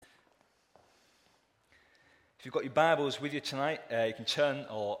If you've got your Bibles with you tonight, you can turn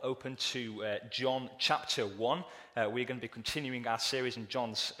or open to John chapter 1. We're going to be continuing our series in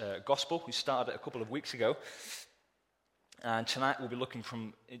John's Gospel. We started it a couple of weeks ago. And tonight we'll be looking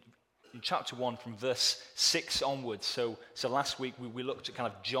in chapter 1 from verse 6 onwards. So last week we looked at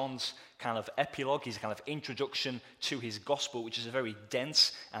kind of John's kind of epilogue, his kind of introduction to his Gospel, which is a very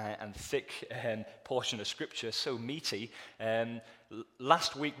dense and thick portion of Scripture, so meaty.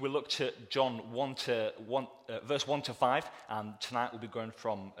 Last week we looked at John verse 1 to 5, and tonight we'll be going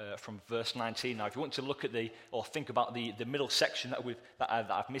from verse 19. Now, if you want to look at or think about the middle section that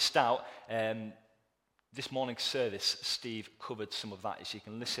I've missed out, this morning's service, Steve covered some of that, so you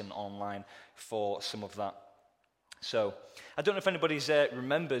can listen online for some of that. So, I don't know if anybody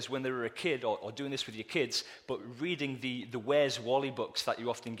remembers when they were a kid, or doing this with your kids, but reading the Where's Wally books that you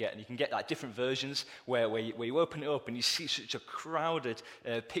often get, and you can get like different versions where you open it up and you see such a crowded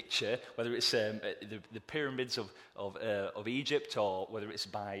picture, whether it's the pyramids of Egypt, or whether it's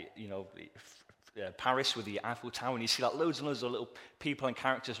by Paris with the Eiffel Tower, and you see like loads and loads of little people and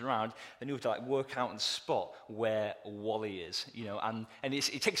characters around, and you have to like work out and spot where Wally is, and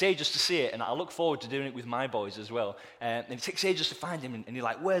it takes ages to see it, and I look forward to doing it with my boys as well. And it takes ages to find him, and you're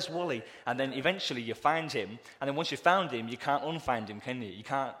like, where's Wally? And then eventually you find him, and then once you found him, you can't unfind him, can you? You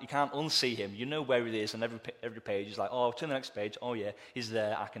can't unsee him. You know where he is, and every page is like, oh, turn the next page. Oh yeah, he's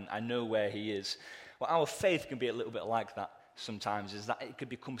there. I know where he is. Well, our faith can be a little bit like that. Sometimes is that it could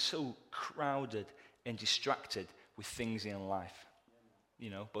become so crowded and distracted with things in life,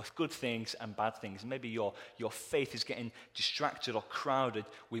 both good things and bad things. Maybe your faith is getting distracted or crowded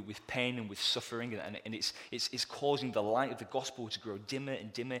with pain and with suffering, and it's causing the light of the gospel to grow dimmer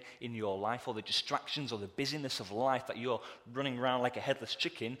and dimmer in your life, or the distractions or the busyness of life that you're running around like a headless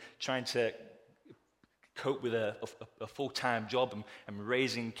chicken trying to cope with a full-time job and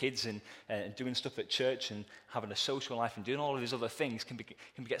raising kids and doing stuff at church and having a social life and doing all of these other things can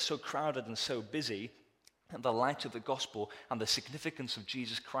get so crowded and so busy that the light of the gospel and the significance of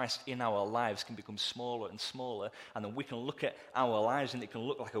Jesus Christ in our lives can become smaller and smaller, and then we can look at our lives and it can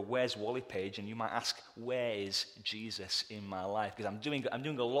look like a Where's Wally page, and you might ask, where is Jesus in my life? Because I'm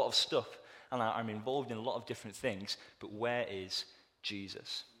doing a lot of stuff and I'm involved in a lot of different things, but where is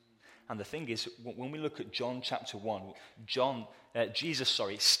Jesus? And the thing is, when we look at John chapter 1, Jesus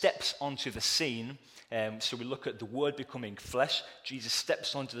steps onto the scene. So we look at the Word becoming flesh. Jesus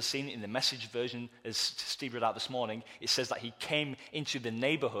steps onto the scene. In the Message version, as Steve read out this morning, it says that he came into the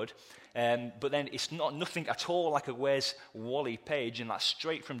neighborhood. But then it's nothing at all like a Where's Wally page, and that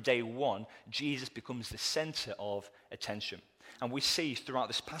straight from day one, Jesus becomes the center of attention. And we see throughout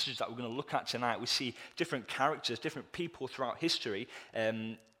this passage that we're going to look at tonight, we see different characters, different people throughout history,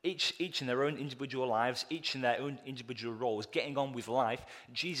 each in their own individual lives, each in their own individual roles, getting on with life.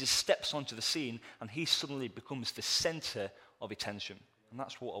 Jesus steps onto the scene, and he suddenly becomes the center of attention. And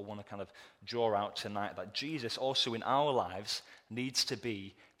that's what I want to kind of draw out tonight, that Jesus also in our lives needs to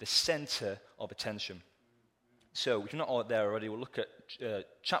be the center of attention. So if you're not there already, we'll look at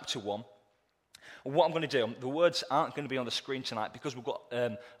chapter 1. What I'm going to do, the words aren't going to be on the screen tonight because we've got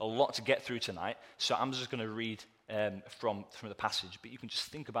a lot to get through tonight, so I'm just going to read from the passage, but you can just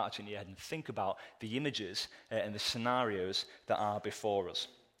think about it in your head and think about the images and the scenarios that are before us.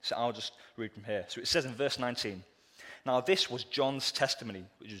 So I'll just read from here. So it says in verse 19, "Now this was John's testimony,"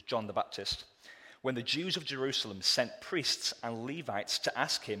 which is John the Baptist, "when the Jews of Jerusalem sent priests and Levites to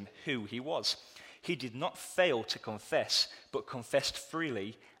ask him who he was. He did not fail to confess, but confessed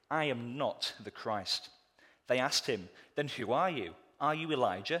freely, 'I am not the Christ.' They asked him, 'Then who are you? Are you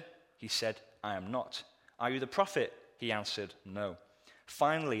Elijah?' He said, 'I am not.' 'Are you the prophet?' He answered, 'No.'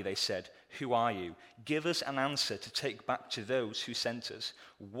 Finally they said, 'Who are you? Give us an answer to take back to those who sent us.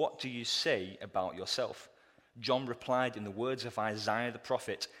 What do you say about yourself?' John replied in the words of Isaiah the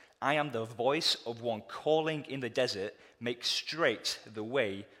prophet, 'I am the voice of one calling in the desert, make straight the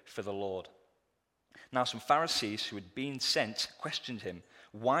way for the Lord.' Now some Pharisees who had been sent questioned him,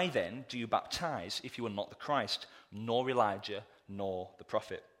 'Why then do you baptize if you are not the Christ, nor Elijah, nor the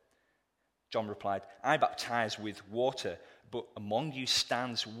prophet?' John replied, 'I baptize with water, but among you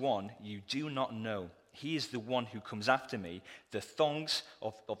stands one you do not know. He is the one who comes after me. The thongs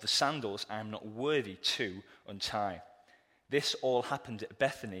of the sandals I am not worthy to untie.' This all happened at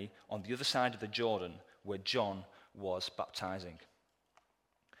Bethany on the other side of the Jordan, where John was baptizing."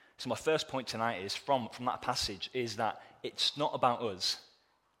 So my first point tonight is from that passage is that it's not about us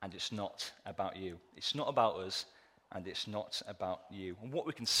and it's not about you. It's not about us and it's not about you. And what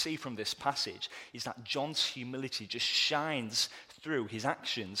we can see from this passage is that John's humility just shines through his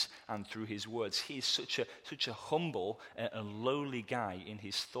actions and through his words. He is such a humble and lowly guy in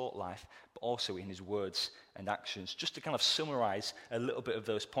his thought life, but also in his words and actions. Just to kind of summarize a little bit of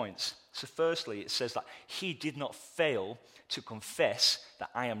those points. So firstly, it says that he did not fail to confess that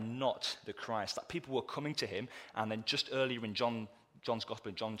I am not the Christ. That people were coming to him, and then just earlier in John's Gospel,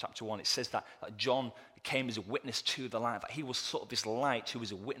 in John chapter 1, it says that John came as a witness to the light, that he was sort of this light who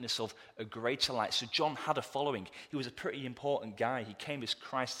was a witness of a greater light. So John had a following. He was a pretty important guy. He came as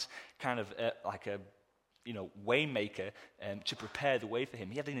Christ's kind of like a waymaker to prepare the way for him.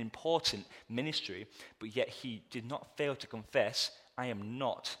 He had an important ministry, but yet he did not fail to confess, I am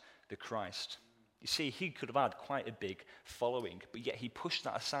not the Christ. You see, he could have had quite a big following, but yet he pushed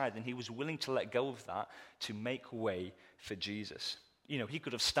that aside and he was willing to let go of that to make way for Jesus. He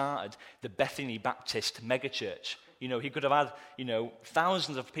could have started the Bethany Baptist megachurch. He could have had,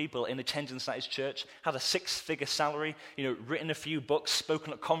 thousands of people in attendance at his church, had a 6-figure salary, written a few books,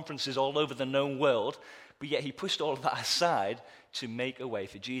 spoken at conferences all over the known world, but yet he pushed all of that aside to make a way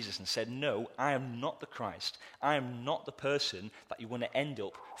for Jesus and said, no, I am not the Christ. I am not the person that you want to end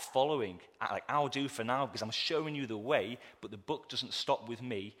up following. Like I'll do for now because I'm showing you the way, but the book doesn't stop with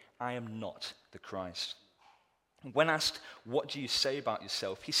me. I am not the Christ. When asked, what do you say about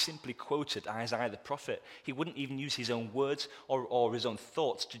yourself? He simply quoted Isaiah the prophet. He wouldn't even use his own words or his own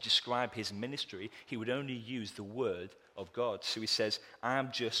thoughts to describe his ministry. He would only use the word of God. So he says, I am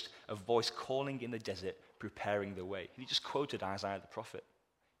just a voice calling in the desert, preparing the way. He just quoted Isaiah the prophet.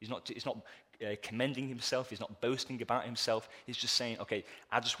 He's not commending himself. He's not boasting about himself. He's just saying, okay,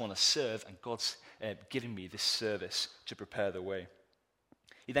 I just want to serve, and God's giving me this service to prepare the way.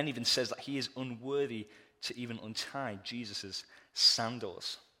 He then even says that he is unworthy to even untie Jesus'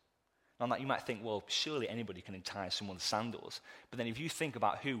 sandals. Now that you might think, well, surely anybody can untie someone's sandals. But then if you think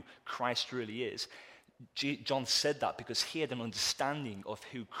about who Christ really is, John said that because he had an understanding of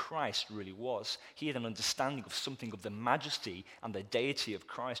who Christ really was. He had an understanding of something of the majesty and the deity of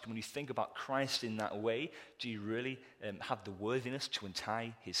Christ. When you think about Christ in that way, do you really have the worthiness to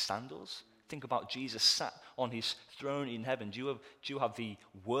untie his sandals? Think about Jesus sat on his throne in heaven. Do you have the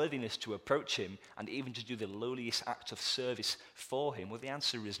worthiness to approach him and even to do the lowliest act of service for him? Well, the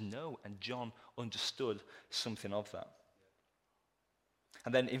answer is no, and John understood something of that.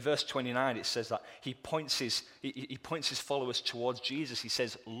 And then in verse 29, it says that he points his followers towards Jesus. He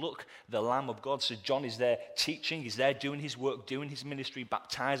says, look, the Lamb of God. So John is there teaching. He's there doing his work, doing his ministry,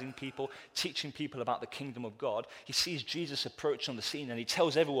 baptizing people, teaching people about the kingdom of God. He sees Jesus approach on the scene and he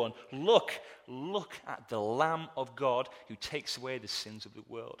tells everyone, look at the Lamb of God who takes away the sins of the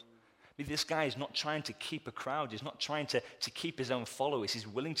world. This guy is not trying to keep a crowd. He's not trying to keep his own followers. He's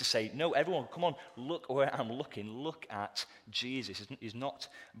willing to say, no, everyone, come on, look where I'm looking. Look at Jesus. He's not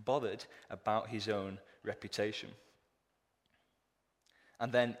bothered about his own reputation.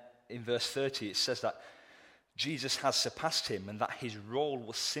 And then in verse 30, it says that Jesus has surpassed him and that his role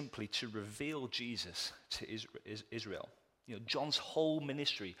was simply to reveal Jesus to Israel. John's whole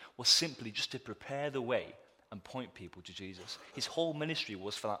ministry was simply just to prepare the way and point people to Jesus. His whole ministry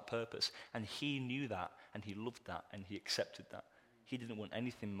was for that purpose, and he knew that, and he loved that, and he accepted that. He didn't want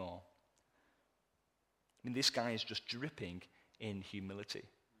anything more. This guy is just dripping in humility.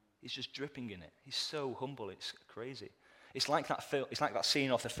 He's just dripping in it. He's so humble, it's crazy. It's like that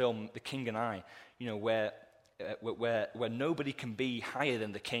scene off the film The King and I, where nobody can be higher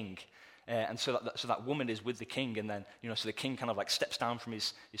than the king. And so that woman is with the king, and then, so the king kind of like steps down from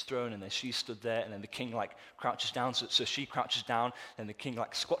his throne, and then she stood there, and then the king like crouches down, so she crouches down, and the king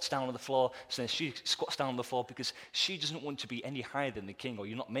like squats down on the floor, so then she squats down on the floor because she doesn't want to be any higher than the king, or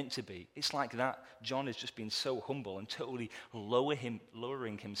you're not meant to be. It's like that. John is just being so humble and totally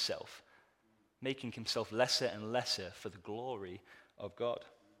lowering himself, making himself lesser and lesser for the glory of God,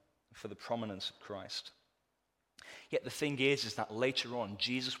 for the prominence of Christ. Yet the thing is that later on,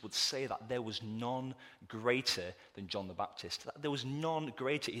 Jesus would say that there was none greater than John the Baptist. That there was none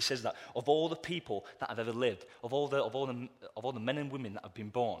greater. He says that of all the people that have ever lived, of all the men and women that have been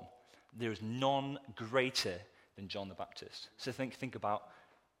born, there is none greater than John the Baptist. So think about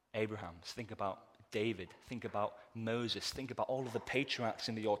Abraham. Think about David. Think about Moses. Think about all of the patriarchs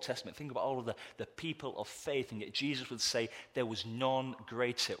in the Old Testament. Think about all of the people of faith. And yet Jesus would say there was none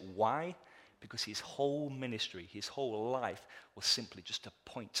greater. Why? Because his whole ministry, his whole life was simply just to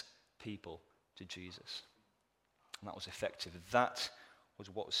point people to Jesus. And that was effective. That was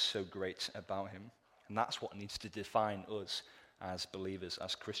what was so great about him. And that's what needs to define us as believers,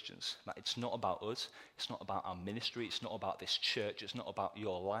 as Christians. That it's not about us. It's not about our ministry. It's not about this church. It's not about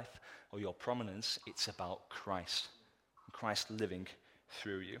your life or your prominence. It's about Christ. Christ living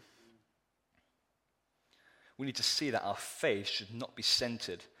through you. We need to see that our faith should not be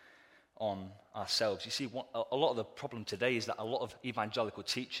centered on ourselves. You see, a lot of the problem today is that a lot of evangelical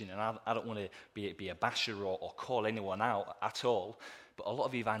teaching, and I don't want to be a basher or call anyone out at all, but a lot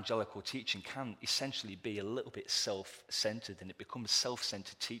of evangelical teaching can essentially be a little bit self-centered, and it becomes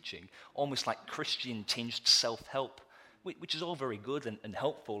self-centered teaching, almost like Christian-tinged self-help, which is all very good and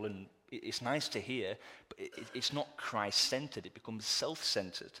helpful, and it's nice to hear, but it's not Christ-centered. It becomes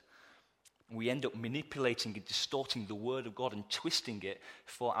self-centered. We end up manipulating and distorting the Word of God and twisting it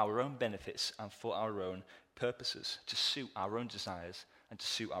for our own benefits and for our own purposes, to suit our own desires and to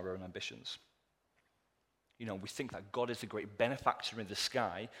suit our own ambitions. You know, we think that God is the great benefactor in the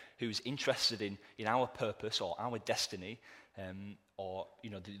sky who's interested in our purpose or our destiny, or, you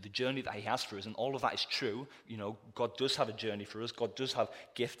know, the journey that he has for us, and all of that is true. You know, God does have a journey for us, God does have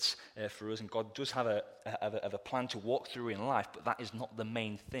gifts for us, and God does have a plan to walk through in life, but that is not the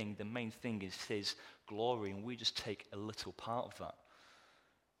main thing. The main thing is his glory, and we just take a little part of that.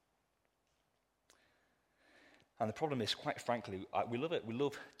 And the problem is, quite frankly, we love it. We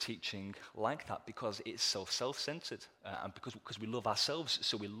love teaching like that because it's so self-centered, and because we love ourselves,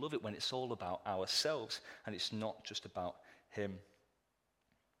 so we love it when it's all about ourselves, and it's not just about him.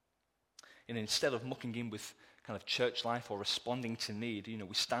 And instead of mucking in with kind of church life or responding to need, you know,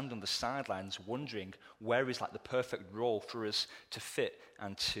 we stand on the sidelines wondering where is like the perfect role for us to fit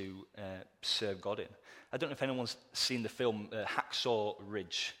and to serve God in. I don't know if anyone's seen the film Hacksaw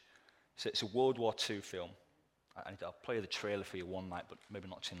Ridge. So it's a World War II film. I'll play the trailer for you one night, but maybe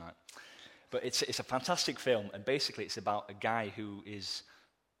not tonight. But it's a fantastic film, and basically it's about a guy who is,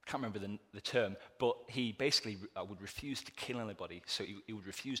 I can't remember the term, but he basically would refuse to kill anybody, so he would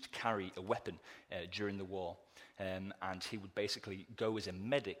refuse to carry a weapon during the war, and he would basically go as a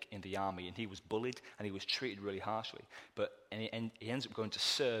medic in the army, and he was bullied, and he was treated really harshly, and he ends up going to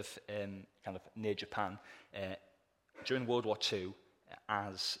serve kind of near Japan during World War II,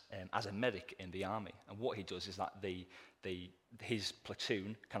 as a medic in the army. And what he does is that his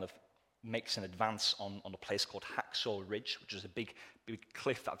platoon kind of makes an advance on a place called Hacksaw Ridge, which is a big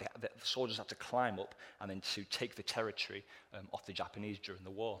cliff that the soldiers had to climb up and then to take the territory off the Japanese during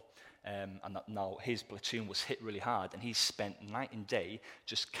the war. And that now his platoon was hit really hard, and he spent night and day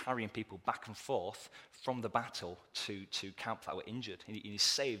just carrying people back and forth from the battle to camp that were injured. And he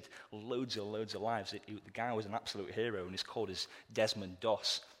saved loads of lives. The guy was an absolute hero, and he's called as Desmond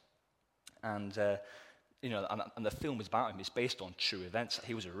Doss. And you know, and the film is about him. It's based on true events.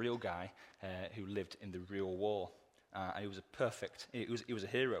 He was a real guy who lived in the real war, and he was he was a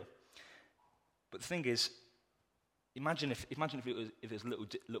hero. But the thing is, Imagine if it was a little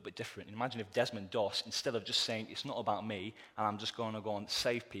bit different. Imagine if Desmond Doss, instead of just saying, it's not about me, and I'm just going to go and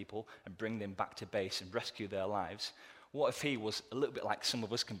save people and bring them back to base and rescue their lives, what if he was a little bit like some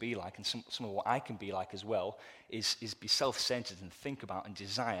of us can be like, and some of what I can be like as well, is be self-centered and think about and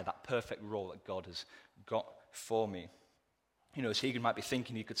desire that perfect role that God has got for me. You know, so he might be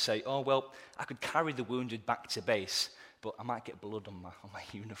thinking, he could say, oh, well, I could carry the wounded back to base, but I might get blood on my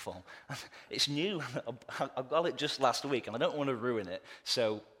uniform. It's new. I got it just last week, and I don't want to ruin it.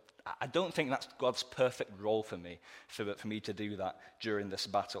 So I don't think that's God's perfect role for me, for me to do that during this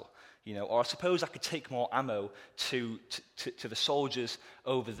battle. You know, or I suppose I could take more ammo to the soldiers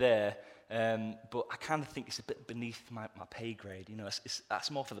over there, but I kind of think it's a bit beneath my pay grade. You know,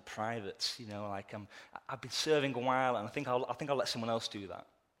 that's more for the privates. You know, like I've been serving a while, and I think I'll let someone else do that.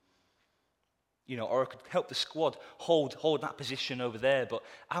 You know, or I could help the squad hold that position over there, but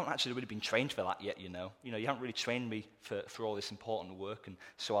I haven't actually really been trained for that yet, you know. You haven't really trained me for all this important work, and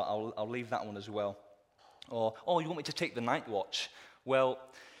so I'll leave that one as well. Or, oh, you want me to take the night watch? Well,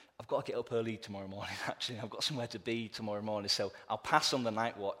 I've got to get up early tomorrow morning, actually. I've got somewhere to be tomorrow morning, so I'll pass on the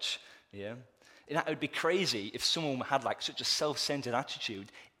night watch, yeah. And it would be crazy if someone had like such a self-centered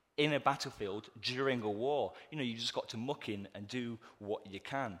attitude in a battlefield during a war. You know, you just got to muck in and do what you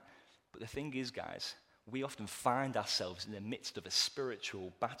can. But the thing is, guys, we often find ourselves in the midst of a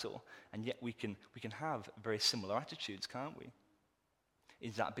spiritual battle, and yet we can have very similar attitudes, can't we?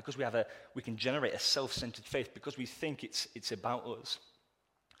 Is that because we can generate a self-centered faith because we think it's about us.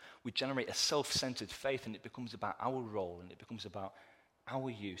 We generate a self-centered faith, and it becomes about our role, and it becomes about our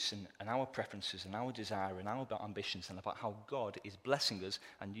use and our preferences and our desire and our ambitions, and about how God is blessing us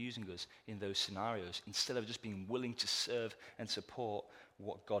and using us in those scenarios, instead of just being willing to serve and support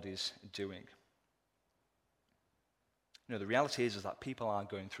what God is doing. You know, the reality is that people are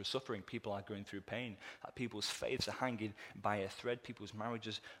going through suffering, people are going through pain, that people's faiths are hanging by a thread, people's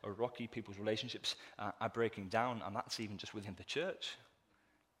marriages are rocky, people's relationships are breaking down, and that's even just within the church.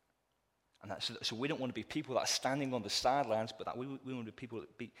 And so we don't want to be people that are standing on the sidelines, but that we want to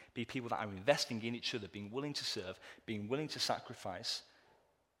be people that are investing in each other, being willing to serve, being willing to sacrifice,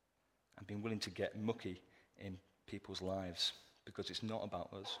 and being willing to get mucky in people's lives, because it's not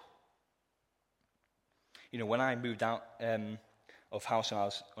about us. When I moved out of house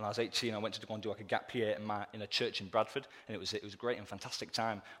when I was 18, I went to go and do like a gap year in a church in Bradford, and it was a great and fantastic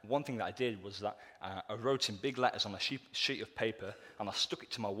time. One thing that I did was that I wrote in big letters on a sheet of paper, and I stuck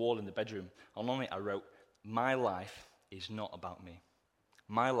it to my wall in the bedroom. And on it I wrote, "My life is not about me.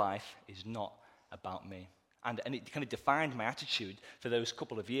 My life is not about me." And it kind of defined my attitude for those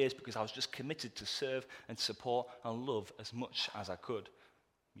couple of years, because I was just committed to serve and support and love as much as I could.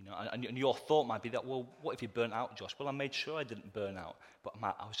 And your thought might be that, well, what if you burnt out, Josh? Well, I made sure I didn't burn out, but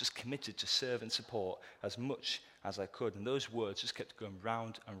I was just committed to serve and support as much as I could. And those words just kept going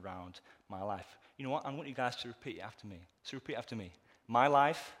round and round my life. You know what? I want you guys to repeat it after me. So repeat after me. My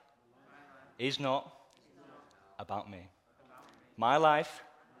life is not about me. My life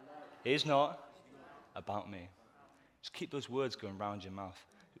is not about me. Just keep those words going round your mouth,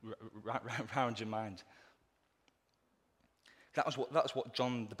 round your mind. That was what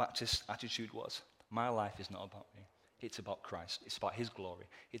John the Baptist's attitude was. My life is not about me. It's about Christ. It's about his glory.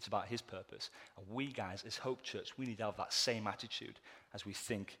 It's about his purpose. And we guys, as Hope Church, we need to have that same attitude as we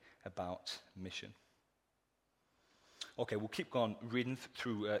think about mission. Okay, we'll keep going reading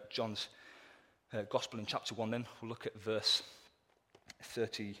through John's Gospel in chapter 1 then. We'll look at verse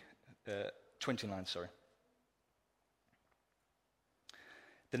 29.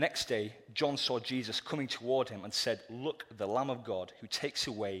 The next day, John saw Jesus coming toward him and said, "Look, the Lamb of God who takes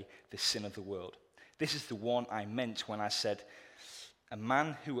away the sin of the world. This is the one I meant when I said, a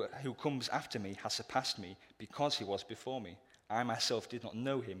man who comes after me has surpassed me because he was before me. I myself did not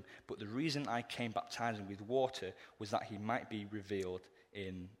know him, but the reason I came baptizing with water was that he might be revealed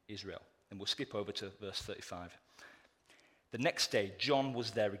in Israel." And we'll skip over to verse 35. The next day, John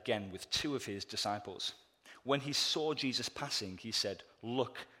was there again with two of his disciples. When he saw Jesus passing, he said,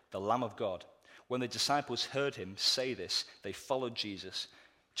 "Look, the Lamb of God." When the disciples heard him say this, they followed Jesus.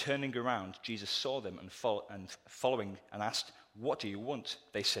 Turning around, Jesus saw them and following and asked, "What do you want?"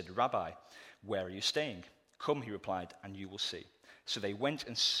 They said, "Rabbi, where are you staying?" "Come," he replied, "and you will see." So they went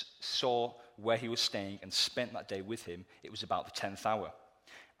and saw where he was staying and spent that day with him. It was about the 10th hour.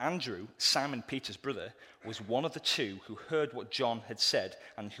 Andrew, Simon Peter's brother, was one of the two who heard what John had said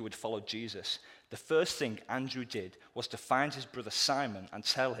and who had followed Jesus. The first thing Andrew did was to find his brother Simon and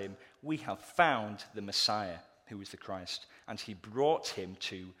tell him, "We have found the Messiah," who is the Christ. And he brought him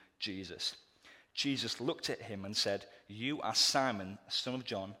to Jesus. Jesus looked at him and said, "You are Simon, son of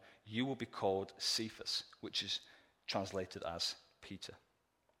John. You will be called Cephas," which is translated as Peter.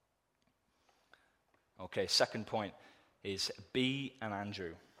 Okay, second point is be an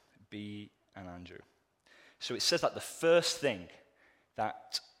Andrew. Be an Andrew. So it says that the first thing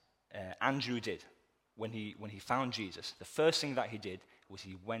that Andrew did when he found Jesus, the first thing that he did was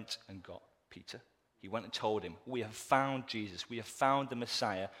he went and got Peter. He went and told him, "We have found Jesus. We have found the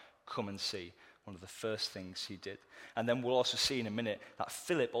Messiah. Come and see." One of the first things he did. And then we'll also see in a minute that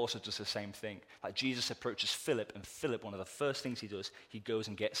Philip also does the same thing. Like Jesus approaches Philip, and Philip, one of the first things he does, he goes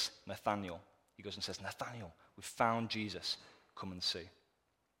and gets Nathanael. He goes and says, "Nathanael, we've found Jesus. Come and see."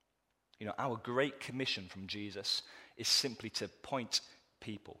 Our great commission from Jesus is simply to point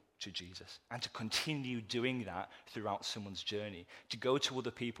people to Jesus and to continue doing that throughout someone's journey, to go to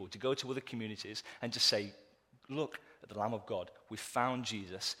other people, to go to other communities and to say, "Look at the Lamb of God. We found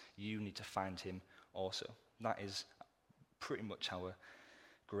Jesus. You need to find him also." That is pretty much our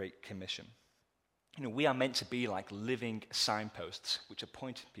great commission. We are meant to be like living signposts which are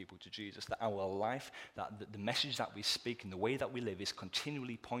pointing people to Jesus, that our life, that the message that we speak and the way that we live is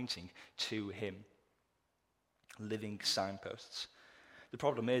continually pointing to him. Living signposts. The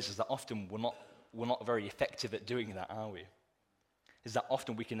problem is that often we're not very effective at doing that, are we? Is that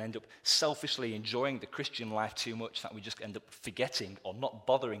often we can end up selfishly enjoying the Christian life too much that we just end up forgetting or not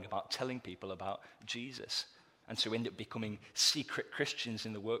bothering about telling people about Jesus. And so we end up becoming secret Christians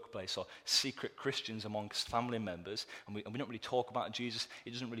in the workplace or secret Christians amongst family members. And we don't really talk about Jesus.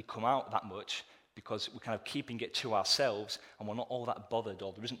 It doesn't really come out that much because we're kind of keeping it to ourselves and we're not all that bothered,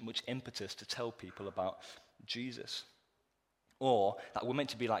 or there isn't much impetus to tell people about Jesus. Or that we're meant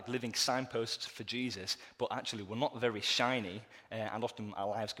to be like living signposts for Jesus, but actually we're not very shiny, and often our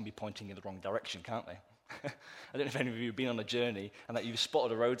lives can be pointing in the wrong direction, can't they? I don't know if any of you have been on a journey and that you've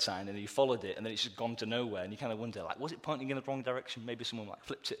spotted a road sign and you followed it and then it's just gone to nowhere and you kind of wonder, like, was it pointing in the wrong direction? Maybe someone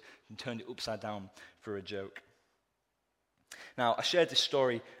flipped it and turned it upside down for a joke. Now, I shared this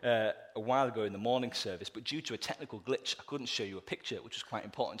story a while ago in the morning service, but due to a technical glitch, I couldn't show you a picture, which was quite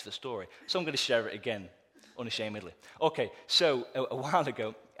important to the story. So I'm going to share it again, unashamedly. Okay, so a while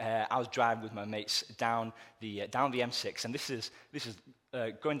ago, I was driving with my mates down the M6, and this is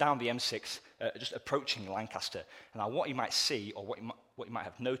going down the M6, just approaching Lancaster. Now, what you might see, or what you might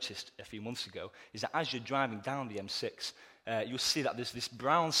have noticed a few months ago, is that as you're driving down the M6, you'll see that there's this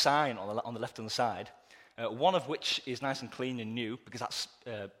brown sign on the left-hand side, one of which is nice and clean and new, because that's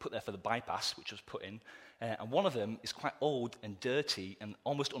put there for the bypass, which was put in. And one of them is quite old and dirty and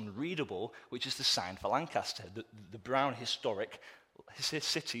almost unreadable, which is the sign for Lancaster, the brown historic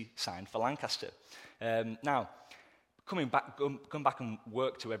city sign for Lancaster. Now, going back and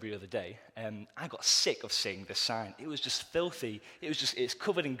work to every other day, I got sick of seeing this sign. It was just filthy. It's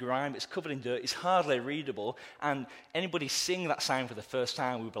covered in grime, it's covered in dirt, it's hardly readable. And anybody seeing that sign for the first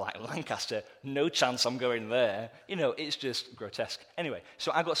time would be like, Lancaster, no chance I'm going there. You know, it's just grotesque. Anyway,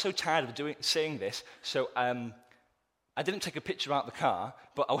 so I got so tired of saying this, so I didn't take a picture out of the car,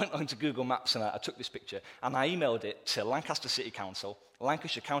 but I went onto Google Maps and I took this picture, and I emailed it to Lancaster City Council,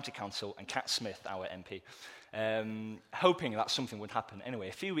 Lancashire County Council, and Cat Smith, our MP. Hoping that something would happen. Anyway,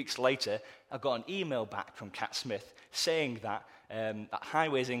 a few weeks later, I got an email back from Cat Smith saying that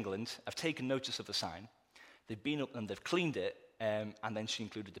Highways England have taken notice of the sign, they've been up and they've cleaned it, and then she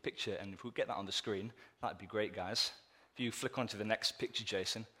included the picture. And if we get that on the screen, that'd be great, guys. If you flick onto the next picture,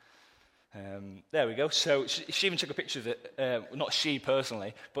 Jason. There we go. So she even took a picture of it, not she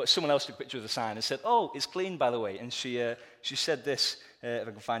personally, but someone else took a picture of the sign and said, "Oh, it's clean, by the way." And she said this, if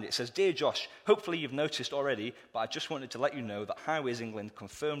I can find it. It says, "Dear Josh, hopefully you've noticed already, but I just wanted to let you know that Highways England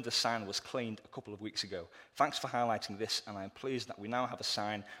confirmed the sign was cleaned a couple of weeks ago. Thanks for highlighting this, and I'm pleased that we now have a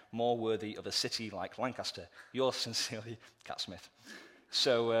sign more worthy of a city like Lancaster. Yours sincerely, Cat Smith."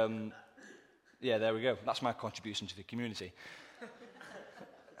 So, yeah, there we go. That's my contribution to the community.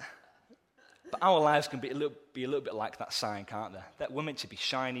 But our lives can be a little bit like that sign, can't they? That we're meant to be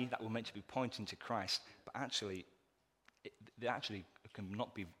shiny, that we're meant to be pointing to Christ, but actually, they actually can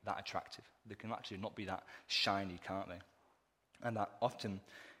not be that attractive. They can actually not be that shiny, can't they? And that often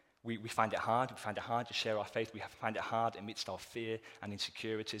we find it hard. We find it hard to share our faith. We find it hard amidst our fear and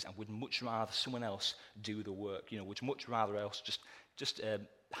insecurities, and would much rather someone else do the work. You know, would much rather else just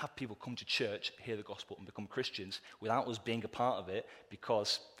have people come to church, hear the gospel, and become Christians without us being a part of it,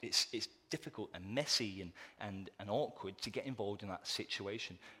 because it's difficult and messy and awkward to get involved in that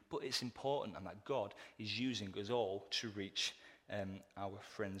situation. But it's important, and that God is using us all to reach our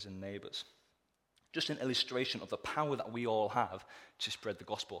friends and neighbours. Just an illustration of the power that we all have to spread the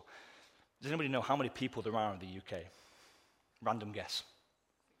gospel. Does anybody know how many people there are in the UK? Random guess.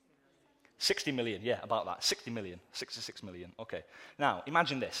 60 million, yeah, about that. 60 million, 66 million, okay. Now,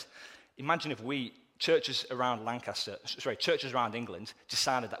 imagine this. Imagine if churches around England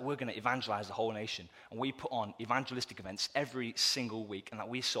decided that we're going to evangelize the whole nation, and we put on evangelistic events every single week, and that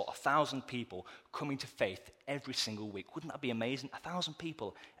we saw 1,000 people coming to faith every single week. Wouldn't that be amazing? 1,000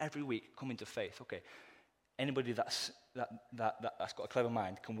 people every week coming to faith. Okay. Anybody that's got a clever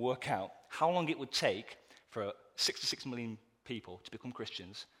mind can work out how long it would take for 66 million people to become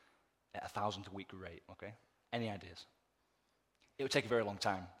Christians at 1,000 a week rate, okay? Any ideas? It would take a very long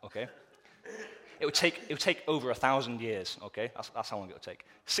time, okay? It would take over 1,000 years, okay? That's how long it would take.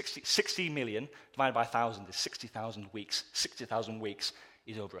 60 million divided by 1,000 is 60,000 weeks. 60,000 weeks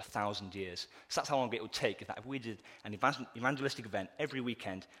is over 1,000 years. So that's how long it would take. If we did an evangelistic event every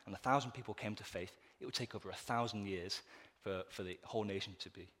weekend and 1,000 people came to faith, it would take over 1,000 years for the whole nation to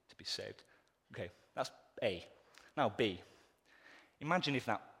be saved. Okay, that's A. Now B. Imagine if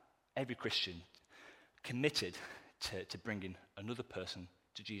that every Christian committed to bringing another person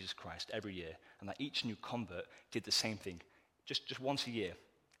to Jesus Christ every year, and that each new convert did the same thing just once a year.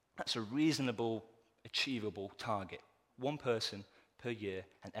 That's a reasonable, achievable target. One person per year,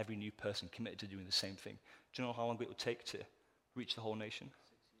 and every new person committed to doing the same thing. Do you know how long it would take to reach the whole nation?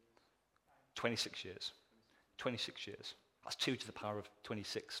 26 years. 26 years. That's 2 to the power of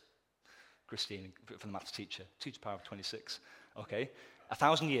 26. Christine, from the maths teacher, 2 to the power of 26. Okay?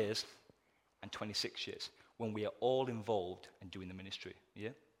 1,000 years and 26 years, when we are all involved in doing the ministry, yeah?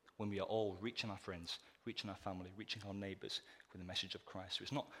 When we are all reaching our friends, reaching our family, reaching our neighbours with the message of Christ. So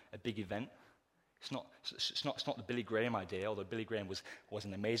it's not a big event. It's not the Billy Graham idea, although Billy Graham was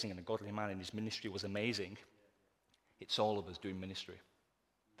an amazing and a godly man, and his ministry was amazing. It's all of us doing ministry.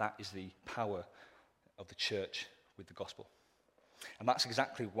 That is the power of the church with the gospel. And that's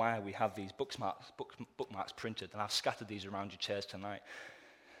exactly why we have these bookmarks printed, and I've scattered these around your chairs tonight.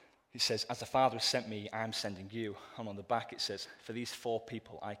 It says, "As the Father has sent me, I am sending you." And on the back it says, "For these 4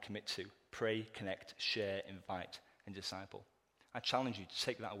 people I commit to: pray, connect, share, invite, and disciple. I challenge you to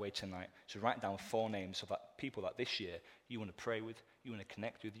take that away tonight, to write down 4 names of people that this year you want to pray with, you want to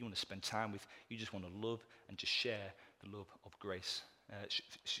connect with, you want to spend time with, you just want to love and just share the love of grace.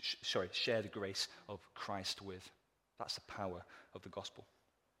 Share the grace of Christ with. That's the power of the gospel.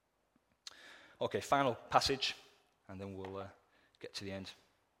 Okay, final passage, and then we'll get to the end.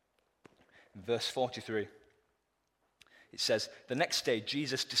 In verse 43, it says, "The next day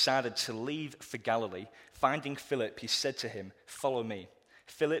Jesus decided to leave for Galilee. Finding Philip, he said to him, 'Follow me.'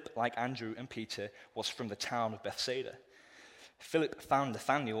 Philip, like Andrew and Peter, was from the town of Bethsaida. Philip found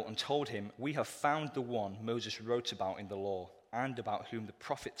Nathanael and told him, 'We have found the one Moses wrote about in the law, and about whom the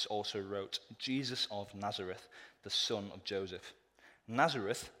prophets also wrote, Jesus of Nazareth, the son of Joseph.'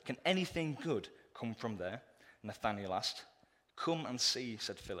 'Nazareth, can anything good come from there?' Nathanael asked. 'Come and see,'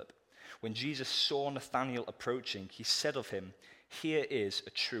 said Philip. When Jesus saw Nathanael approaching, he said of him, 'Here is a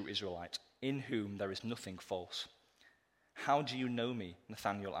true Israelite, in whom there is nothing false.' 'How do you know me?'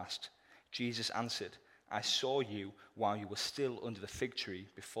 Nathanael asked. Jesus answered, 'I saw you while you were still under the fig tree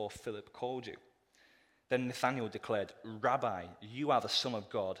before Philip called you.' Then Nathanael declared, 'Rabbi, you are the Son of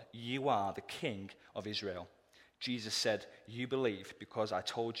God. You are the King of Israel.' Jesus said, 'You believe because I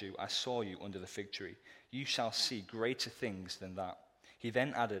told you I saw you under the fig tree. You shall see greater things than that.' He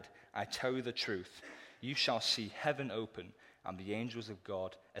then added, 'I tell you the truth. You shall see heaven open and the angels of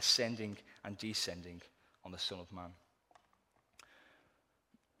God ascending and descending on the Son of Man.'"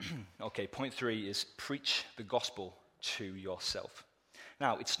 Okay, point 3 is preach the gospel to yourself.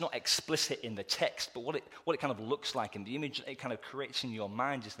 Now, it's not explicit in the text, but what it kind of looks like in the image it kind of creates in your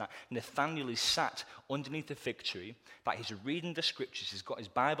mind is that Nathanael is sat underneath the fig tree, that he's reading the scriptures, he's got his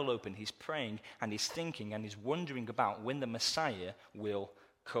Bible open, he's praying, and he's thinking, and he's wondering about when the Messiah will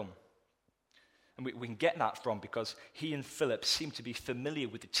come. And we can get that from because he and Philip seem to be familiar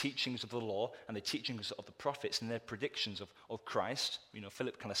with the teachings of the law and the teachings of the prophets and their predictions of Christ. You know,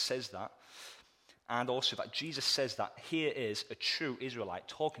 Philip kind of says that. And also that Jesus says that here is a true Israelite,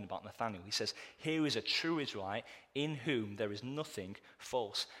 talking about Nathanael. He says, "Here is a true Israelite in whom there is nothing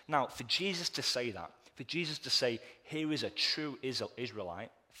false." Now, for Jesus to say that, for Jesus to say, "Here is a true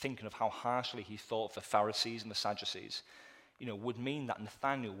Israelite," thinking of how harshly he thought the Pharisees and the Sadducees, would mean that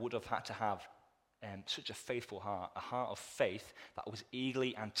Nathanael would have had to have such a faithful heart, a heart of faith that was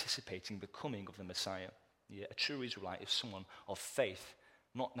eagerly anticipating the coming of the Messiah. Yeah, a true Israelite is someone of faith,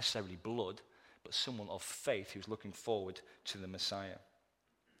 not necessarily blood, but someone of faith who's looking forward to the Messiah.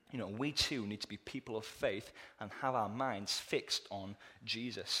 We too need to be people of faith and have our minds fixed on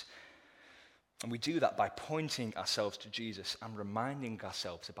Jesus. And we do that by pointing ourselves to Jesus and reminding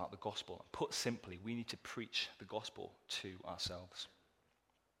ourselves about the gospel. Put simply, we need to preach the gospel to ourselves.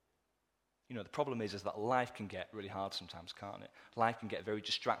 The problem is that life can get really hard sometimes, can't it? Life can get very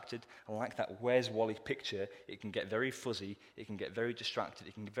distracted. And like that Where's Wally picture, it can get very fuzzy, it can get very distracted,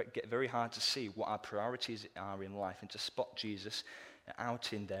 it can get very hard to see what our priorities are in life and to spot Jesus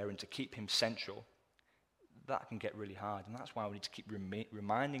out in there and to keep him central. That can get really hard, and that's why we need to keep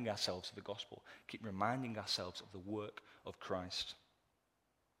reminding ourselves of the gospel, keep reminding ourselves of the work of Christ.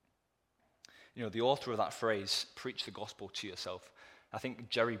 The author of that phrase, "preach the gospel to yourself," I think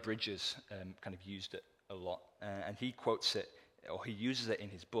Jerry Bridges kind of used it a lot, and he quotes it, or he uses it in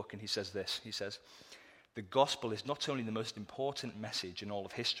his book, and he says this. He says, "The gospel is not only the most important message in all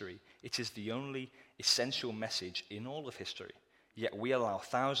of history, it is the only essential message in all of history. Yet we allow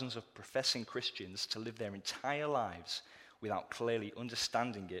thousands of professing Christians to live their entire lives without clearly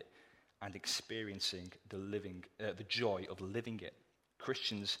understanding it and experiencing the joy of living it.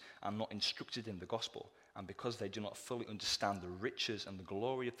 Christians are not instructed in the gospel, and because they do not fully understand the riches and the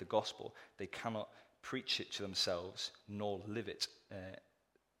glory of the gospel, they cannot preach it to themselves nor live it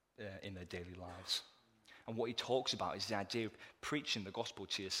in their daily lives." And what he talks about is the idea of preaching the gospel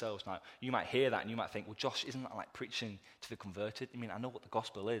to yourselves. Now, you might hear that and you might think, well, Josh, isn't that like preaching to the converted? I know what the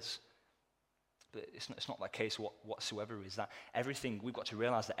gospel is. But it's not that case whatsoever. Is that everything, we've got to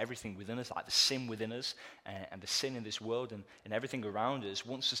realize that everything within us, like the sin within us and the sin in this world and everything around us,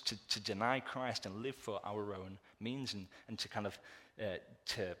 wants us to deny Christ and live for our own means and to kind of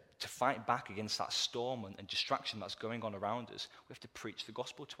to fight back against that storm and distraction that's going on around us. We have to preach the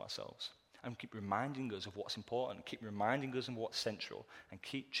gospel to ourselves and keep reminding us of what's important, keep reminding us of what's central, and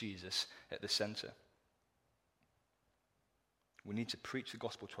keep Jesus at the center. We need to preach the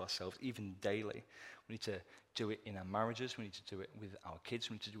gospel to ourselves, even daily. We need to do it in our marriages. We need to do it with our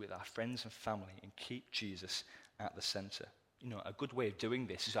kids. We need to do it with our friends and family and keep Jesus at the center. a good way of doing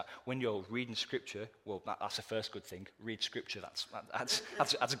this is that when you're reading Scripture, well, that's the first good thing. Read Scripture.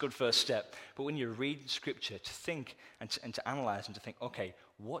 That's a good first step. But when you're reading Scripture, to think and to analyze and to think, okay,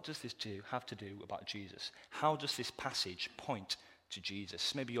 what does this have to do about Jesus? How does this passage point to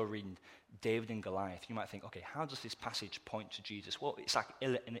Jesus? Maybe you're reading David and Goliath. You might think, okay, how does this passage point to Jesus? Well, it's like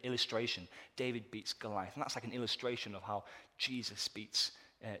an illustration. David beats Goliath, and that's like an illustration of how Jesus beats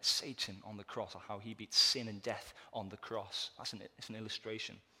Satan on the cross, or how he beats sin and death on the cross. It's an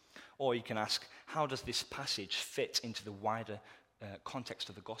illustration. Or you can ask, how does this passage fit into the wider context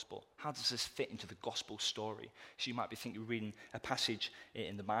of the gospel? How does this fit into the gospel story? So you might be thinking, reading a passage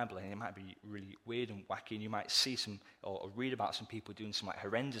in the Bible, and it might be really weird and wacky, and you might see some, or read about some people doing some like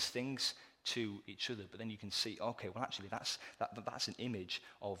horrendous things to each other, but then you can see, okay, well actually that's an image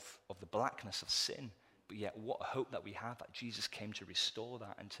of the blackness of sin. But yet what a hope that we have, that Jesus came to restore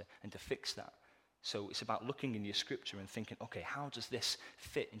that and to fix that. So it's about looking in your Scripture and thinking, okay, how does this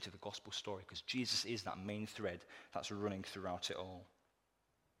fit into the gospel story? Because Jesus is that main thread that's running throughout it all.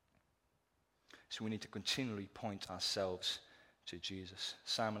 So we need to continually point ourselves to Jesus.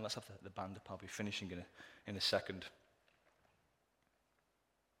 Simon, let's have the band up. I'll be finishing in a second.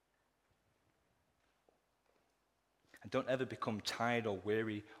 And don't ever become tired or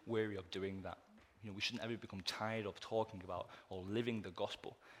weary of doing that. We shouldn't ever become tired of talking about or living the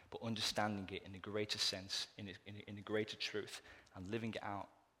gospel, but understanding it in a greater sense, in a greater truth, and living it out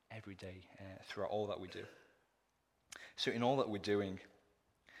every day throughout all that we do. So in all that we're doing,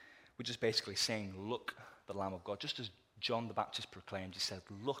 we're just basically saying, look, the Lamb of God. Just as John the Baptist proclaimed, he said,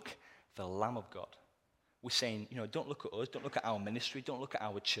 look, the Lamb of God. We're saying, don't look at us, don't look at our ministry, don't look at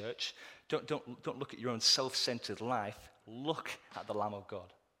our church, don't look at your own self-centered life. Look at the Lamb of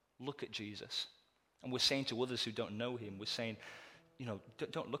God. Look at Jesus. And we're saying to others who don't know him, we're saying,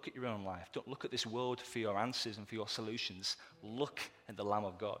 don't look at your own life. Don't look at this world for your answers and for your solutions. Look at the Lamb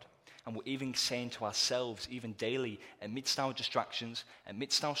of God. And we're even saying to ourselves, even daily, amidst our distractions,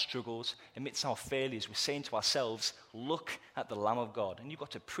 amidst our struggles, amidst our failures, we're saying to ourselves, look at the Lamb of God. And you've got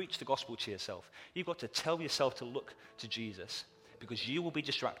to preach the gospel to yourself. You've got to tell yourself to look to Jesus, because you will be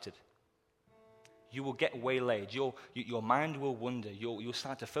distracted. You will get waylaid. Your mind will wander. You'll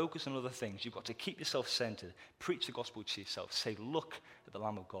start to focus on other things. You've got to keep yourself centered. Preach the gospel to yourself. Say, look at the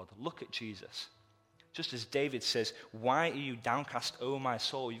Lamb of God. Look at Jesus. Just as David says, why are you downcast, O my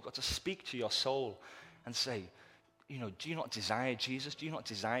soul? You've got to speak to your soul and say, do you not desire Jesus? Do you not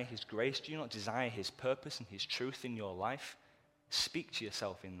desire his grace? Do you not desire his purpose and his truth in your life? Speak to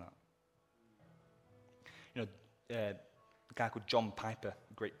yourself in that. A guy called John Piper,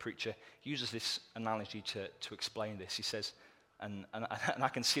 a great preacher, uses this analogy to explain this. He says, and I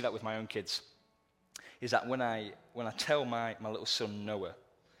can see that with my own kids, is that when I tell my little son Noah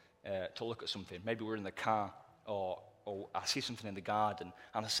to look at something, maybe we're in the car or I see something in the garden,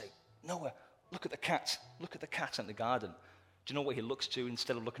 and I say, Noah, look at the cat in the garden. Do you know what he looks to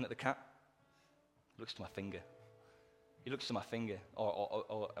instead of looking at the cat? He looks to my finger. He looks to my finger.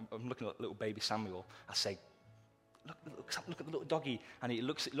 Or I'm looking at little baby Samuel. I say, Look at the little doggy, and he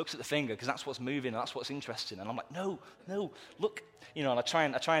looks at the finger because that's what's moving, and that's what's interesting. And I'm like, no, look, and I try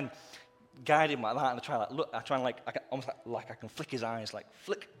and guide him like that, and I try and almost like I can flick his eyes, like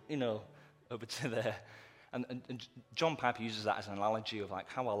flick, over to there. And John Piper uses that as an analogy of like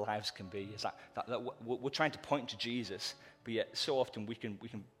how our lives can be. Is that we're trying to point to Jesus, but yet so often we can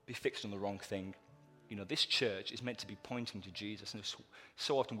be fixed on the wrong thing. This church is meant to be pointing to Jesus, and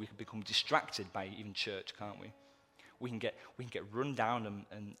so often we can become distracted by even church, can't we? We can get run down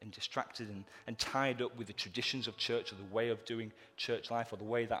and distracted and tied up with the traditions of church, or the way of doing church life, or the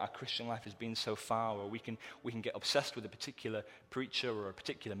way that our Christian life has been so far, or we can get obsessed with a particular preacher or a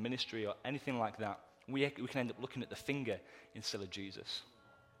particular ministry or anything like that. We can end up looking at the finger instead of Jesus.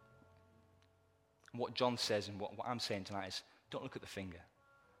 And what John says and what I'm saying tonight is, don't look at the finger.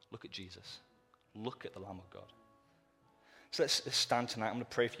 Look at Jesus. Look at the Lamb of God. So let's stand tonight. I'm going to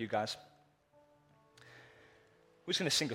pray for you guys. We're just going to sing a